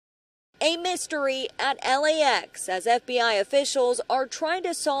A mystery at LAX as FBI officials are trying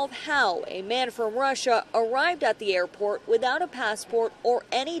to solve how a man from Russia arrived at the airport without a passport or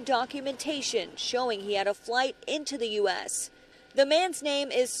any documentation showing he had a flight into the U.S. The man's name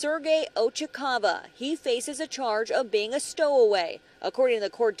is Sergei Ochakova. He faces a charge of being a stowaway. According to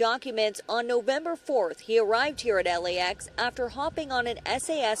the court documents, on November 4th, he arrived here at LAX after hopping on an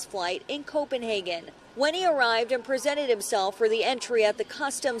SAS flight in Copenhagen. When he arrived and presented himself for the entry at the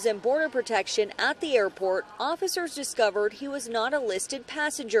Customs and Border Protection at the airport, officers discovered he was not a listed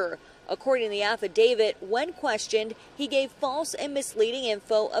passenger. According to the affidavit, when questioned, he gave false and misleading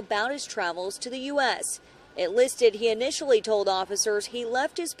info about his travels to the U.S. It listed he initially told officers he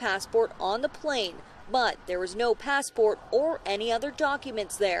left his passport on the plane, but there was no passport or any other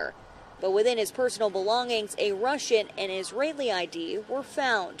documents there. But within his personal belongings, a Russian and Israeli ID were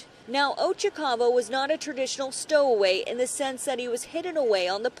found. Now, Ochakova was not a traditional stowaway in the sense that he was hidden away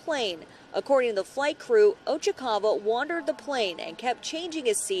on the plane. According to the flight crew, Ochakova wandered the plane and kept changing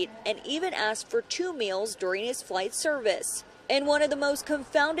his seat and even asked for 2 meals during his flight service. And one of the most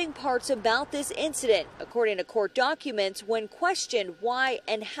confounding parts about this incident, according to court documents, when questioned why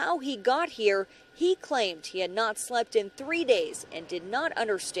and how he got here, he claimed he had not slept in 3 days and did not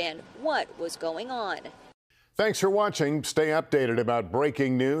understand what was going on. Thanks for watching. Stay updated about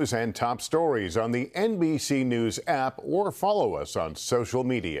breaking news and top stories on the NBC News app or follow us on social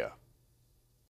media.